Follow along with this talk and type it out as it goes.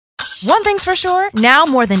One thing's for sure, now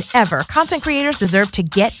more than ever, content creators deserve to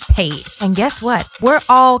get paid. And guess what? We're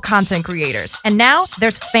all content creators. And now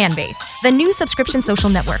there's Fanbase, the new subscription social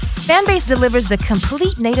network. Fanbase delivers the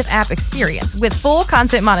complete native app experience with full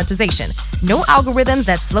content monetization, no algorithms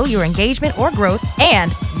that slow your engagement or growth,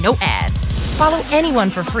 and no ads. Follow anyone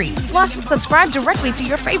for free. Plus, subscribe directly to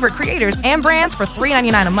your favorite creators and brands for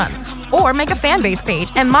 $3.99 a month. Or make a Fanbase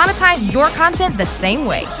page and monetize your content the same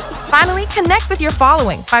way. Finally, connect with your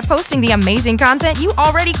following by posting the amazing content you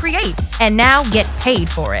already create and now get paid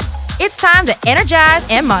for it. It's time to energize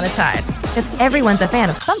and monetize because everyone's a fan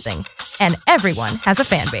of something and everyone has a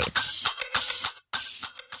fan base.